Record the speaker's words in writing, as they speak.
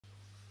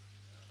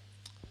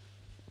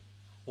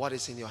what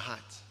is in your heart.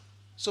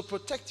 So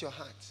protect your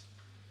heart.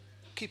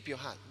 Keep your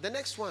heart. The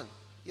next one,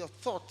 your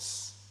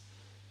thoughts.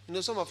 You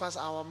know, some of us,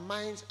 our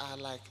minds are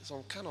like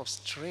some kind of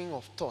string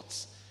of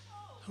thoughts.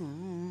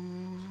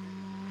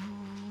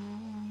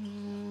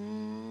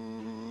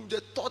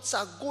 The thoughts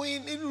are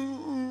going in.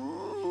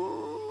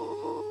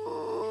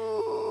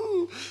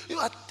 You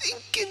are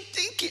thinking.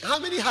 How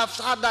many have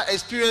had that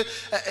experience?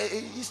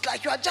 It's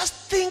like you are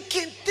just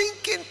thinking.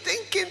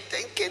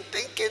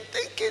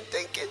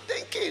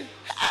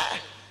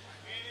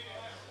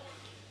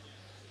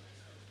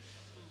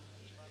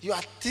 You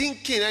are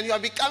thinking and you are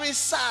becoming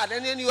sad,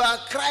 and then you are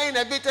crying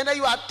a bit, and then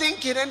you are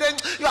thinking, and then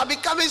you are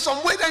becoming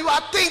some way, and you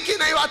are thinking,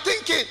 and you are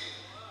thinking.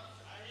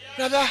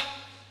 Brother,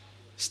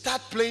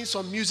 start playing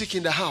some music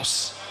in the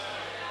house.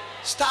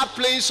 Start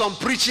playing some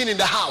preaching in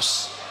the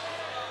house.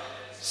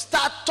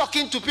 Start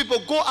talking to people.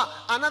 Go.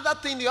 Another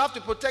thing you have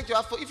to protect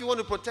your heart. If you want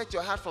to protect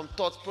your heart from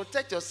thoughts,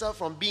 protect yourself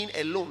from being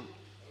alone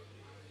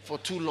for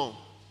too long.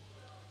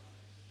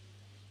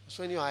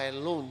 So when you are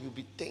alone, you'll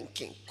be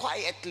thinking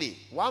quietly.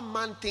 One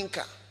man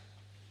thinker.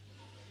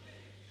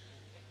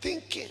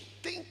 Thinking.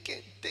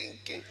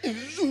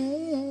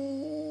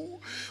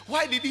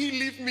 Why did he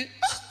leave me?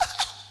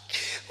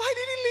 Why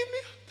did he leave me?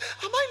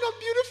 Am I not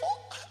beautiful?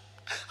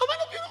 Am I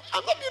not beautiful?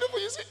 I'm not beautiful,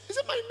 you see. Is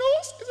it my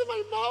nose? Is it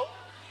my mouth?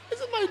 Is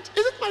it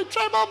my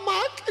tribal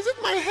mark? Is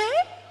it my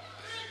hair?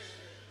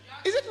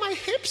 Is it my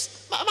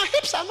hips? My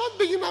hips are not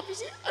big enough, you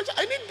see.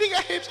 I need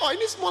bigger hips, or I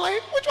need smaller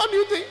hips. Which one do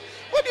you think?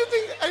 What do you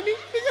think? I need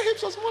bigger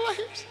hips or smaller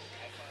hips?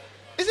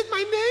 Is it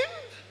my name?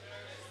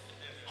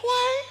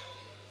 Why?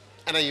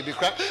 And then you'll be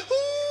crying.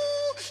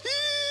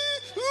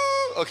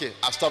 Okay,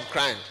 I've stopped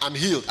crying. I'm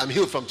healed. I'm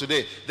healed from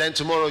today. Then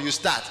tomorrow you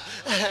start.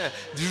 Then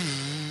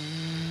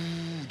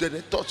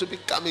the thoughts will be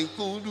coming.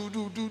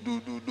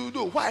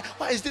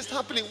 Why is this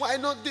happening? Why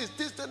not this?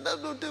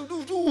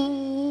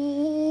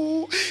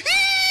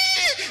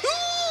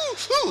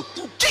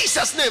 In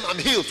Jesus' name, I'm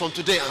healed from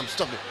today. I'm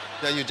stopping.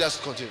 Then you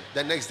just continue.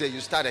 The next day you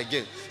start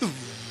again.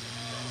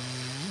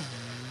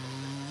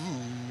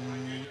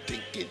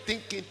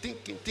 Thinking.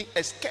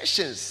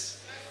 Excursions.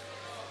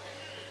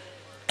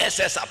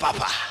 SS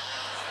Apapa.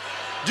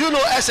 Do you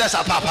know SS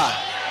Apapa?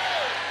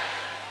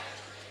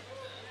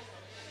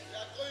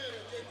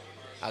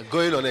 Are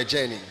going on a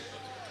journey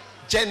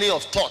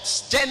of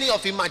thoughts, journey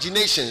of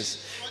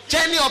imaginations,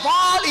 journey of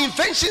all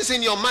inventions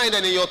in your mind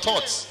and in your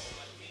thoughts.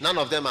 None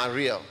of them are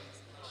real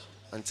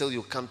until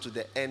you come to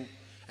the end.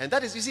 And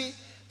that is, you see,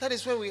 that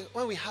is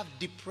when we have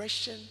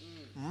depression,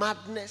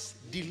 madness,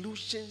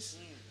 delusions,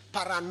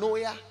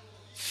 paranoia,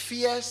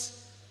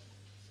 fears.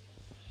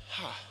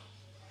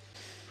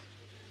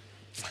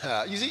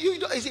 You see,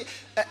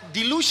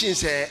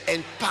 delusions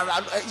and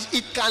paranoia,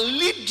 it can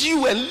lead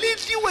you and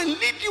lead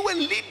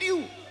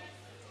you.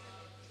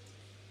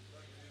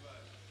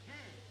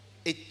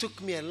 It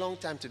took me a long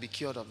time to be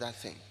cured of that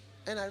thing.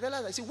 And I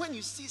realized, when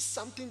you see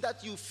something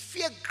that you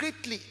fear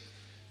greatly,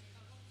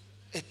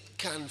 it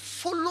can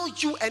follow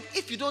you, and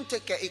if you don't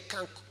take care, it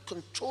can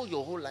control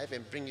your whole life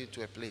and bring you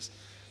to a place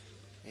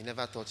you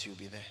never thought you'd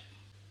be there.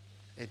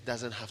 It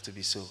doesn't have to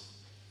be so.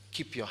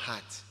 Keep your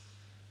heart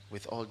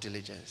with all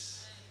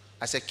diligence.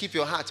 I said, keep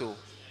your heart.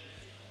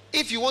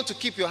 If you want to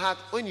keep your heart,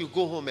 when you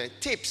go home,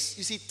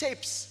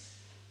 tapes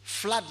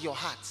flood your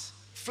heart,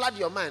 flood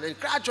your mind, and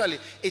gradually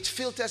it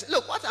filters.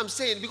 Look, what I'm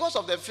saying, because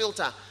of the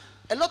filter,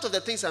 a lot of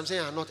the things I'm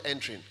saying are not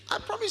entering. I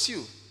promise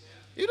you.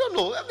 You don't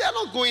know. They are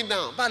not going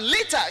down. But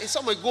later, it's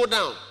somewhere go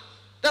down.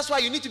 That's why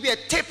you need to be a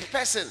tape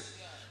person.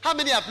 How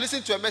many have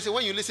listened to a message?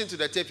 When you listen to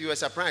the tape, you were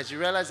surprised. You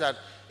realize that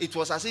it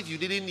was as if you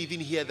didn't even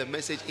hear the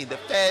message in the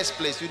first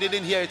place. You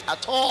didn't hear it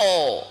at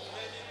all.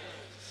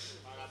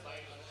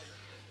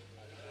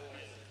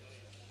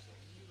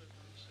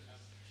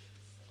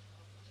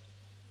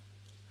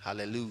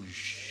 Hallelujah.